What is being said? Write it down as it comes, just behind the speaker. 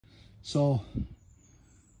So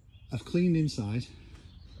I've cleaned inside.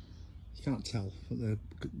 You can't tell, but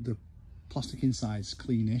the plastic inside's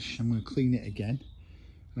cleanish. I'm going to clean it again.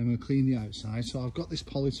 I'm going to clean the outside. So I've got this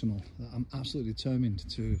polytunnel that I'm absolutely determined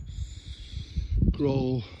to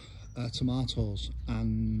grow tomatoes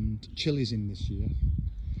and chilies in this year.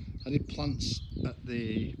 I did plants at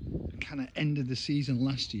the kind of end of the season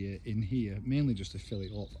last year in here, mainly just to fill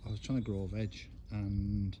it up. I was trying to grow veg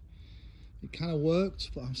and it kind of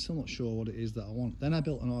worked, but I'm still not sure what it is that I want. Then I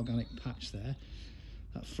built an organic patch there,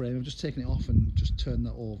 that frame. I've just taken it off and just turned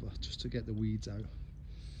that over just to get the weeds out.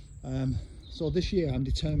 So this year I'm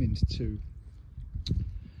determined to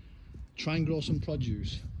try and grow some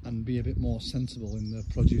produce and be a bit more sensible in the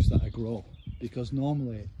produce that I grow, because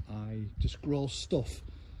normally I just grow stuff,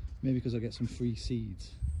 maybe because I get some free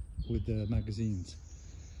seeds with the magazines,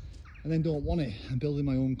 and then don't want it. I'm building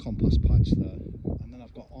my own compost patch there, and then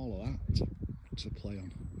I've got all of that to play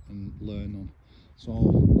on and learn on.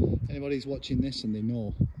 So anybody's watching this and they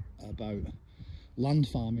know about land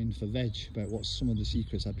farming for veg, about what's some of the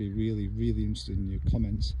secrets, I'd be really interested in your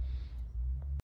comments.